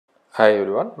Hi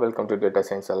everyone, welcome to Data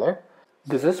Science Alive.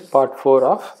 This is part 4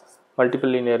 of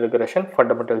multiple linear regression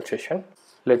fundamental session.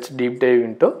 Let's deep dive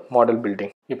into model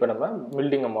building. இப்போ நம்ம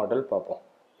building a model பார்ப்போம்.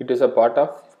 It is a part of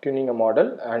tuning a model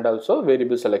and also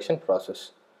variable selection process.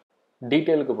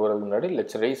 டீட்டெயிலுக்கு போகிறதுக்கு முன்னாடி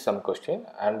let's raise some question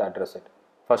and address it.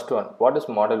 First one, what is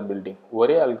model building?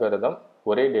 ஒரே algorithm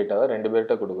ஒரே டேட்டாவை ரெண்டு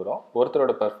பேர்கிட்ட கொடுக்குறோம்.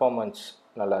 ஒருத்தரோட பெர்ஃபார்மன்ஸ்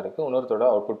நல்லா இருக்குது, இன்னொருத்தரோட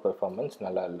அவுட்புட் பெர்ஃபார்மன்ஸ்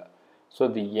நல்லா இல்லை. ஸோ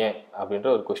இது ஏன் அப்படின்ற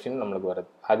ஒரு கொஸ்டின் நம்மளுக்கு வருது.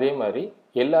 அதே மாதிரி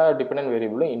எல்லா டிபெண்டன்ட்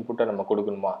வேரியபிளும் இன்புட்டை நம்ம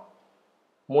கொடுக்கணுமா?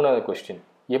 மூணாவது கொஸ்டின்,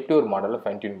 எப்படி ஒரு மாடலை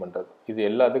ஃபைன் டியூன் பண்ணுறது? இது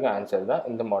எல்லாத்துக்கும் ஆன்சர் தான்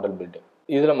இந்த மாடல் பில்டிங்.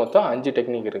 இதில் மொத்தம் 5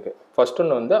 டெக்னிக் இருக்குது. ஃபர்ஸ்ட்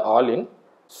ஒன்று வந்து ஆல் இன்,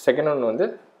 செகண்ட் ஒன்று வந்து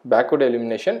backward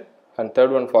elimination, and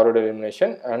third one forward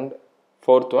elimination, and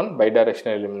fourth one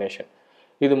bidirectional elimination.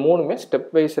 இது மூணுமே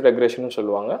ஸ்டெப் வைஸ் ரெக்ரெஷன்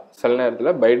சொல்லுவாங்க. சில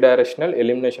நேரத்தில் பைடைரக்ஷனல்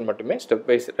எலிமினேஷன் மட்டுமே ஸ்டெப்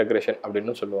வைஸ் ரெக்ரெஷன்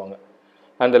அப்படின்னு சொல்லுவாங்க.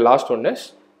 And the last one is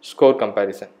score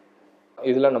comparison.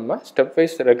 இதில் நம்ம ஸ்டெப்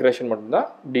வைஸ் ரெக்ரெஷன் மட்டும்தான்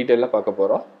டீட்டெயிலாக பார்க்க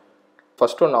போகிறோம்.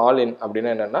 ஃபர்ஸ்ட் ஒன் ஆல் இன் அப்படின்னா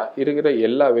என்னென்னா, இருக்கிற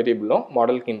எல்லா வேரியபிளும்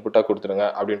மாடலுக்கு இன்புட்டாக கொடுத்துருங்க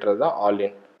அப்படின்றது தான் all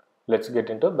in. Let's get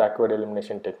into backward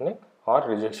elimination technique R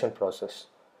rejection process.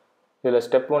 இதில்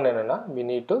ஸ்டெப் ஒன் என்னென்னா, we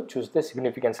need to choose the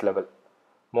significance level.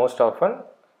 Most often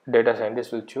data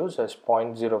scientists will choose as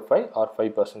 0.05 or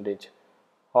 5%,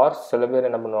 or சில பேர்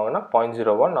என்ன பண்ணுவாங்கன்னா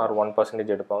 0.01 or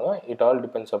 1% எடுப்பாங்க. It all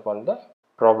depends upon the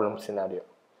problem scenario.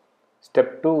 Step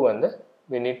 2 வந்து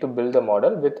we need to build the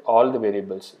model with all the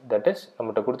variables. That is,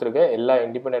 நம்மகிட்ட கொடுத்துருக்க எல்லா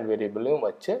independent வேரியபிளையும்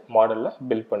வச்சு மாடலில்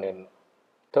பில்ட் பண்ணிடணும்.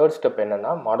 தேர்ட் ஸ்டெப்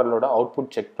என்னென்னா, மாடலோட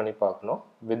அவுட்புட் செக் பண்ணி பார்க்கணும்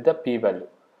வித் த பி வேல்யூ.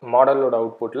 மாடலோட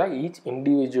அவுட்புட்டில் ஈச்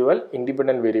இண்டிவிஜுவல்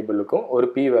இண்டிபெண்டன்ட் வேரியபிளுக்கும் ஒரு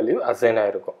பி வேல்யூ அசைன்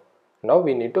ஆகிருக்கும். Now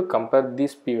we need to compare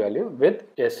this p value with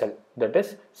SL, that is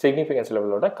significance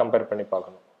level compare பண்ணி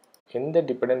பார்க்கணும். எந்த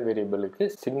டிபெண்டன்ட் வேரியபிளுக்கு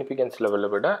significance level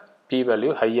விட p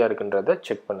value ஹையாக இருக்குன்றதை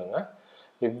செக் பண்ணுங்கள்.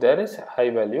 If there is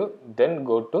high value, then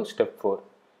go to step 4.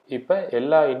 இப்போ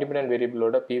எல்லா இண்டிபெண்டன்ட்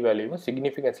வேரியபிளோட p வேல்யூவும்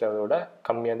significance level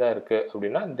கம்மியாக தான் இருக்குது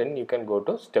அப்படின்னா then you can go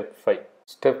to step 5.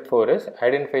 Step 4 is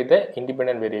identify the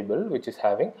independent variable which is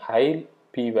having high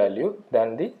p value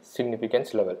than the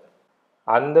significance level.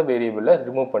 அந்த வேரியபிளை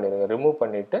remove பண்ணிடுங்க. Remove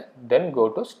பண்ணிவிட்டு தென் go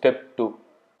to step 2.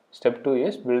 Step 2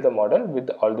 is build the model with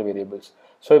all the variables.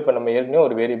 So இப்போ நம்ம ஏற்கனவே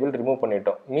ஒரு variable remove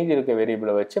பண்ணிட்டோம். மீதி இருக்க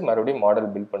வேரியபிளை வச்சு மறுபடியும் மாடல்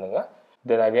பில்ட் பண்ணுங்கள்.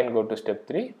 Then again go to step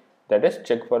 3, that is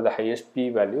check for the highest B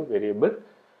value variable.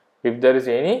 If there is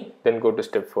any, then go to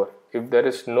step 4. If there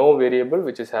is no variable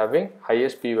which is having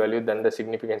highest p value than the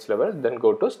significance level, then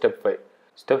go to step 5.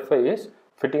 Step 5 is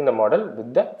fitting the model with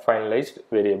the finalized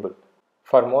variable.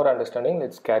 For more understanding,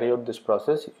 let's carry out this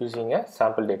process using a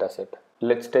sample data set.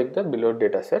 Let's take the below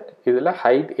data set. இதில்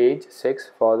height, age, sex,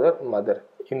 father, mother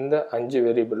இந்த 5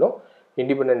 வேரியபிளும்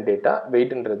independent data,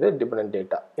 வெயிட்ன்றது dependent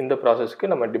data. இந்த ப்ராசஸ்க்கு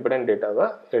நம்ம dependent டேட்டாவை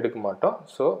எடுக்க மாட்டோம்.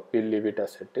 So we'll leave it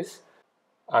as it is.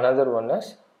 Another one is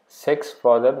sex,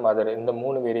 father, mother இந்த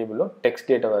 3 வேரியபிளும் text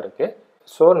டேட்டாவாக இருக்குது.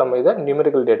 So நம்ம இதை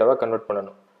நியூமெரிக்கல் டேட்டாவாக கன்வெர்ட்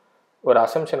பண்ணணும். ஒரு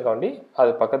அசம்ஷனுக்காண்டி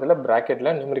அது பக்கத்தில் ப்ராக்கெட்டில்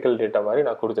நியூமெரிக்கல் டேட்டா மாதிரி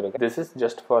நான் கொடுத்துருக்கேன். This is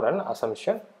just for an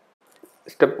assumption.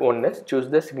 Step 1 is choose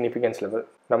the significance level.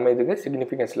 நம்ம இதுக்கு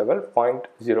சிக்னிஃபிகன்ஸ் லெவல்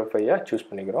 0.05 சூஸ்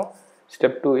பண்ணிக்கிறோம்.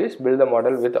 Step 2 is build the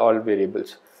model with all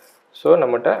variables. So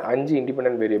நம்மகிட்ட 5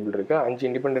 இண்டிபெண்டன்ட் வேரியபிள் இருக்குது. 5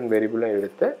 இண்டிபெண்டன்ட் வேரியபிளும்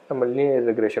எடுத்து நம்ம லீனியர்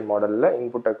ரெக்ரெஷன் மாடலில்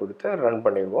இன்புட்டை கொடுத்து ரன்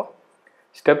பண்ணிடுவோம்.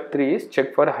 Step 3 is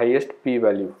check for highest B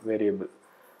value variable.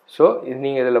 So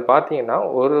நீங்கள் இதில் பார்த்தீங்கன்னா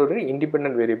ஒரு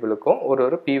இண்டிபெண்டன்ட் வேரியபிளுக்கும்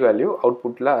ஒரு பி வேல்யூ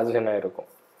அவுட்புட்டில் அசைன் ஆகிருக்கும்.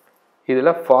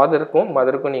 இதில் ஃபாதருக்கும்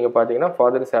மதருக்கும் நீங்கள் பார்த்தீங்கன்னா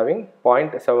father is having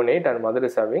 0.78 and mother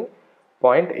is having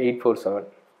 0.847.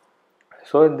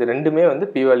 So இது ரெண்டுமே வந்து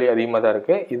பி வேல்யூ அதிகமாக தான்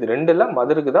இருக்குது. இது ரெண்டில்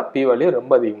மதருக்கு தான் பி வேல்யூ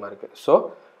ரொம்ப அதிகமாக இருக்குது. ஸோ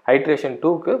ஐட்ரேஷன்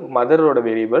 2க்கு மதரோட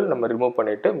வேரியபிள் நம்ம ரிமூவ்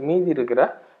பண்ணிவிட்டு மீதி இருக்கிற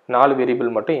 4 வேரியபிள்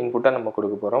மட்டும் இன்புட்டாக நம்ம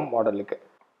கொடுக்க போகிறோம் மாடலுக்கு.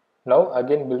 Now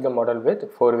again build the model with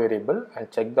 4 variable and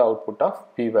check the output of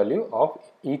p value of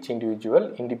each individual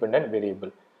independent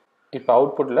variable. இப்போ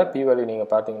அவுட்புட்டில் p value நீங்கள்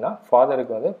பார்த்தீங்கன்னா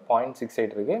ஃபாதருக்கு வந்து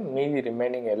 0.68 இருக்குது. மீதி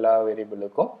ரிமைனிங் எல்லா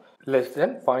வேரியபிளுக்கும் லெஸ்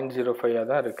தென் 0.05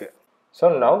 தான் இருக்குது.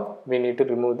 So now we need to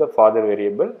remove the father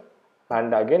variable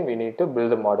and again we need to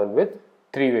build the model with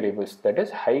 3 variables, that is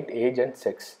height, age and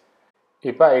sex.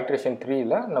 இப்போ ஐட்ரேஷன்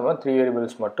 3ல் நம்ம 3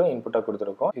 வேரியபிள்ஸ் மட்டும் இன்புட்டாக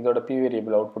கொடுத்துருக்கோம். இதோட பி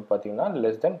வேரியபிள் அவுட்புட் பார்த்தீங்கன்னா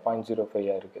less than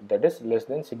 0.05 இருக்குது. That is less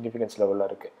than significance லெவலில்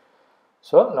இருக்குது.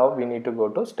 So now we need to go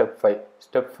to step 5.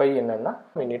 Step 5 என்னென்னா,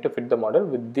 we need to fit the model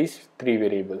with these 3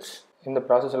 variables. இந்த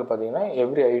ப்ராசஸில் பார்த்தீங்கன்னா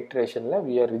every ஐட்ரேஷனில்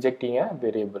we are rejecting a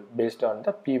variable based on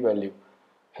the B value.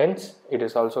 Hence it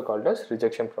is also called as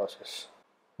rejection process.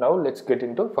 Now let's get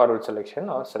in to forward selection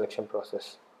R selection process.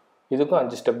 இதுக்கும்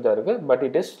 5 step தான் இருக்குது. But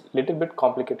it is little bit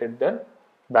complicated then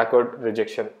backward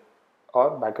rejection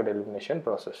R backward elimination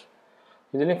process.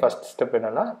 இதுலேயும் first step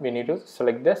என்னென்னா, we need to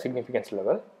select the significance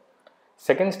level.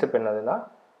 Second step என்னதுன்னா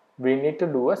we need to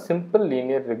do a simple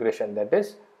linear regression. That is,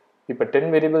 இப்போ 10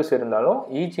 variables இருந்தாலும்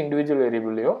each individual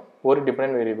வேரியபிளையும் ஒரு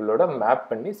dependent வேரியபிளோட map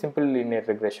பண்ணி simple linear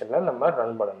ரெக்ரெஷனில் நம்ம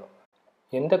run பண்ணணும்.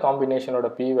 எந்த காம்பினேஷனோட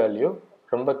பி வேல்யூ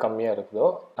ரொம்ப கம்மியாக இருக்குதோ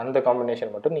அந்த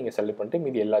காம்பினேஷன் மட்டும் நீங்கள் செலக்ட் பண்ணிட்டு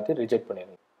மீதி எல்லாத்தையும் ரிஜெக்ட்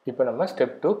பண்ணிடுங்க. இப்போ நம்ம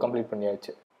ஸ்டெப் 2 கம்ப்ளீட்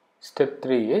பண்ணியாச்சு. ஸ்டெப்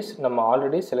 3 இஸ் நம்ம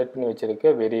ஆல்ரெடி செலக்ட் பண்ணி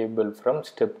வச்சுருக்க வேரியபிள் ஃப்ரம்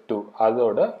ஸ்டெப் 2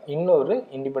 அதோட இன்னொரு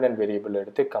இண்டிபெண்டன்ட் வேரியபிள்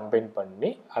எடுத்து கம்பைன்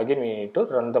பண்ணி again we need to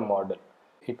run the model.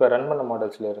 இப்போ ரன் பண்ண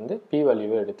மாடல்ஸ்லேருந்து பி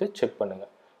வேல்யூவை எடுத்து செக்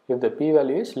பண்ணுங்கள். If the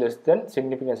p-value is less than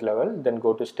significance level, then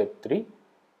go to step 3.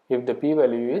 If the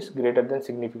p-value is greater than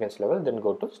significance level, then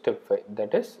go to step 5.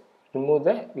 That is, remove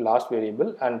the last variable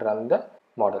and run the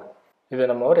model. இதை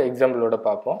நம்ம ஒரு எக்ஸாம்பிளோட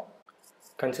பார்ப்போம்.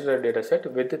 Consider a data set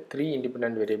with 3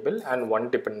 independent variable and 1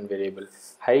 dependent variable.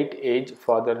 Height, age,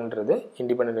 fatherன்றது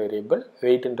independent variable,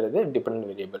 weightன்றது dependent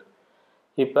variable.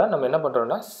 இப்போ நம்ம என்ன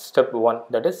பண்ணுறோம்னா step 1,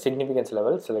 that is significance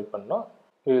level select பண்ணோம்.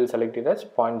 We will select it as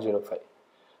 0.05.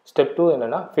 Step 2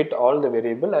 என்னன்னா fit all the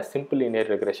variable as simple linear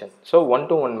regression. So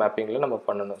 1-to-1 mappingல நம்ம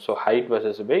பண்ணணும். So height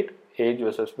versus weight, age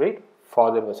versus weight,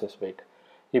 father versus weight.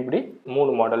 இப்படி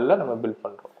 3 மாடலில் நம்ம build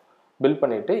பண்ணுறோம். Build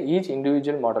பண்ணிவிட்டு each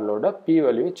individual மாடலோட B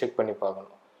வேல்யூவை check பண்ணி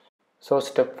பார்க்கணும். ஸோ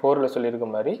ஸ்டெப் 4ல் சொல்லியிருக்க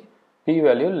மாதிரி B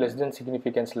value less than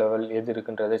significance level எது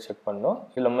இருக்குன்றதை செக் பண்ணணும்.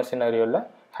 இதில் நம்ம சினாரியோவில்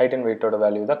ஹைட் அண்ட் வெயிட்டோட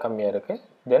வேல்யூ தான் கம்மியாக இருக்குது.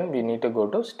 தென் we need to go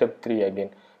to step 3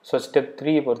 again. So step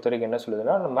 3 பொறுத்த வரைக்கும் என்ன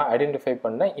சொல்லுதுன்னா நம்ம ஐடென்டிஃபை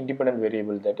பண்ண independent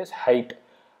variable that is height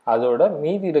அதோட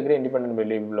மீதி இருக்கிற இண்டிபெண்டன்ட்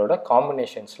வேரியபிளோட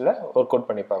காம்பினேஷன்ஸில் ஒர்க் அவுட்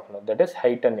பண்ணி பார்க்கணும். That is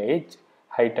height and age,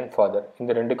 height and father.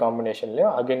 இந்த 2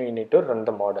 காம்பினேஷன்லையும் again we need to run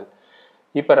the model.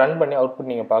 இப்போ ரன் பண்ணி அவுட்புட்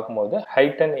நீங்கள் பார்க்கும்போது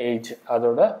ஹைட் அண்ட் ஏஜ்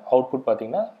அதோட அவுட்புட்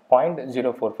பார்த்தீங்கன்னா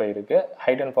 0.045 இருக்குது.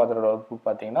 ஹைட் அண்ட் ஃபாதரோட அவுட்புட்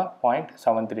பார்த்தீங்கன்னா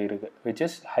 0.73 இருக்குது, which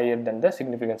is higher then the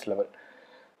significance level.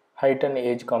 Height and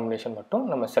age combination மட்டும்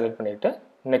நம்ம செலக்ட் பண்ணிவிட்டு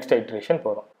நெக்ஸ்ட் ஐட்ரேஷன்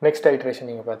போகிறோம். நெக்ஸ்ட் ஐட்ரேஷன்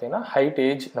நீங்கள் பார்த்தீங்கன்னா ஹைட்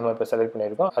ஏஜ் நம்ம இப்போ செலக்ட்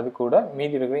பண்ணியிருக்கோம். அது கூட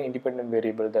மீதி இருக்கிற independent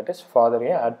variable that is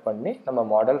ஃபாதரையும் add பண்ணி நம்ம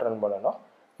மாடல் ரன் பண்ணணும்.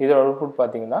 இதோட அவுட்புட்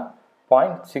பார்த்தீங்கன்னா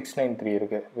 0.693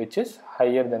 இருக்குது, which is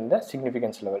higher then the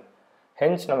significance level.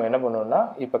 Hence நம்ம என்ன பண்ணுவோம்னா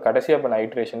இப்போ கடைசியாக பண்ண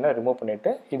ஐட்ரேஷனில் ரிமூவ்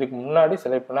பண்ணிவிட்டு இதுக்கு முன்னாடி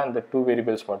செலக்ட் பண்ண அந்த 2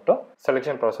 வேரியபிள்ஸ் மட்டும்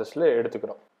செலெக்ஷன் ப்ராசஸில்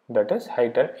எடுத்துக்கிறோம். That is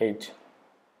height and age.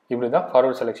 இப்படி தான்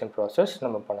ஃபார்வர்ட் செலெக்ஷன் ப்ராசஸ்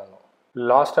நம்ம பண்ணணும்.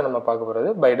 லாஸ்ட்டாக நம்ம பார்க்க போகிறது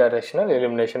BIdirectional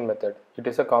Elimination method. It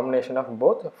is a combination of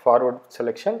both forward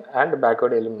selection and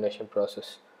backward elimination process.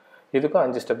 இதுக்கும்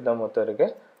 5 ஸ்டெப் தான் மொத்தம்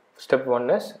இருக்குது. Step 1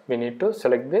 is we need to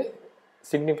select the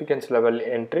significance level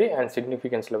entry and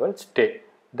significance level stay.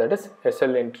 That is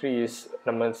SL entry is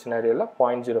நம்ம சினாரியோவில்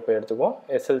 0.05 எடுத்துக்குவோம்,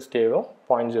 SL stayவும்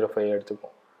 0.05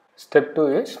 எடுத்துக்குவோம். Step 2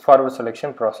 is forward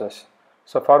selection process.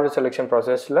 So forward selection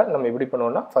processல நம்ம எப்படி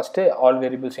பண்ணுவோம்னா ஃபஸ்ட்டு ஆல்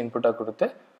வேரியபிள்ஸ் இன்புட்டாக கொடுத்து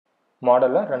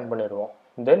மாடலை run பண்ணிடுவோம்.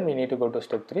 Then we need to go to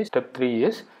step 3. Step 3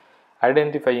 is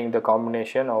identifying the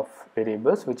combination of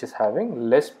variables which is having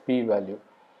less p value.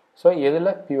 So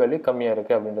எதில் p value கம்மியாக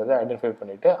இருக்குது அப்படின்றத ஐடென்டிஃபை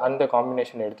பண்ணிவிட்டு அந்த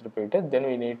காம்பினேஷன் எடுத்துகிட்டு போயிட்டு then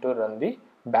we need to run the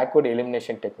backward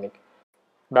elimination technique.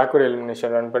 Backward elimination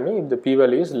run பண்ணி if the p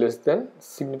value is less than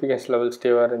significance level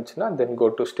ஸ்டேவாக இருந்துச்சுன்னா then go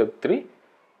to step 3.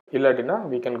 இல்லாட்டினா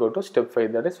we can go to step 5,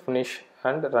 that is finish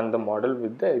and run the model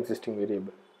with the existing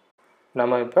variable.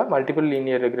 நம்ம இப்போ multiple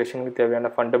linear ரெக்ரெஷனுக்கு தேவையான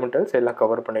fundamentals எல்லாம்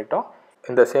cover பண்ணிட்டோம்.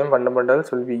 இந்த same fundamentals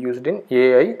will be used in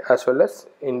AI as well as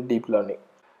in deep learning.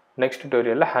 Next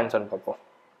டுட்டோரியலில் hands on பார்ப்போம்.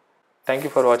 Thank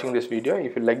you for watching this video.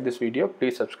 If you like this video,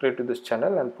 please subscribe to this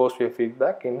channel and post your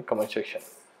feedback in comment section.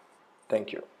 Thank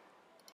you.